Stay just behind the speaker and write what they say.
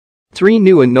3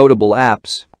 new and notable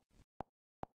apps.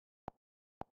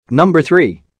 Number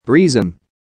 3. Reason.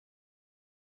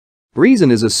 Reason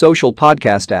is a social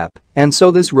podcast app, and so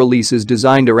this release is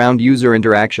designed around user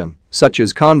interaction, such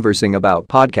as conversing about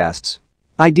podcasts.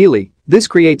 Ideally, this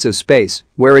creates a space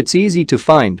where it's easy to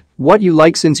find what you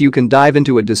like since you can dive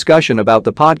into a discussion about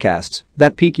the podcasts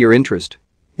that pique your interest.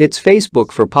 It's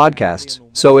Facebook for podcasts,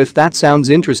 so if that sounds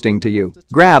interesting to you,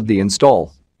 grab the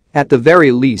install. At the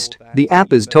very least, the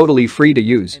app is totally free to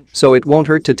use, so it won't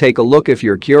hurt to take a look if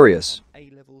you're curious.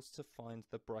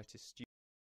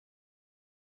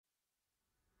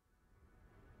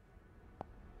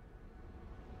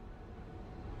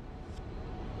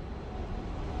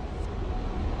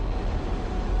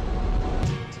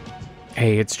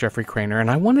 Hey, it's Jeffrey Craner, and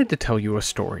I wanted to tell you a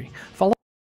story.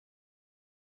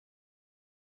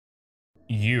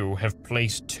 You have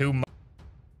placed too much.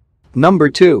 Number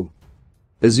 2.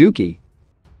 Azuki.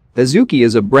 Azuki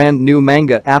is a brand new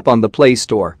manga app on the Play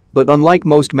Store, but unlike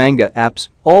most manga apps,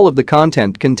 all of the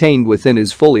content contained within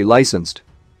is fully licensed.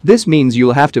 This means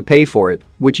you'll have to pay for it,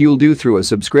 which you'll do through a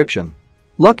subscription.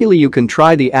 Luckily, you can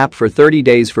try the app for 30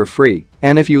 days for free,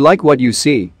 and if you like what you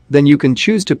see, then you can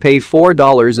choose to pay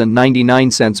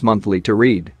 $4.99 monthly to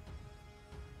read.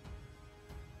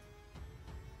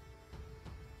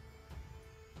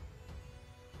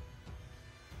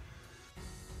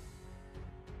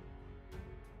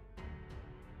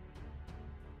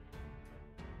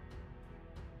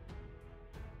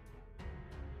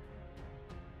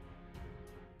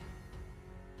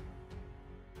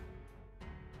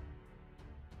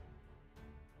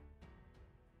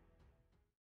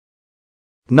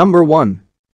 Number 1.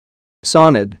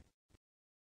 Sonid.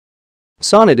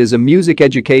 Sonid is a music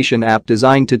education app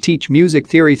designed to teach music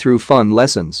theory through fun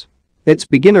lessons. It's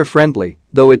beginner-friendly,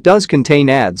 though it does contain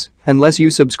ads, unless you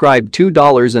subscribe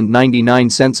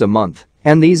 $2.99 a month,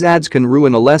 and these ads can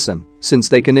ruin a lesson, since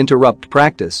they can interrupt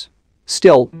practice.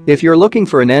 Still, if you're looking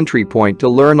for an entry point to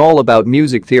learn all about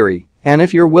music theory, and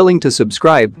if you're willing to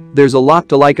subscribe, there's a lot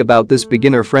to like about this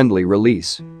beginner-friendly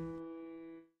release.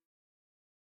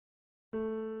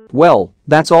 Well,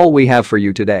 that's all we have for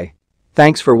you today.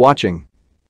 Thanks for watching.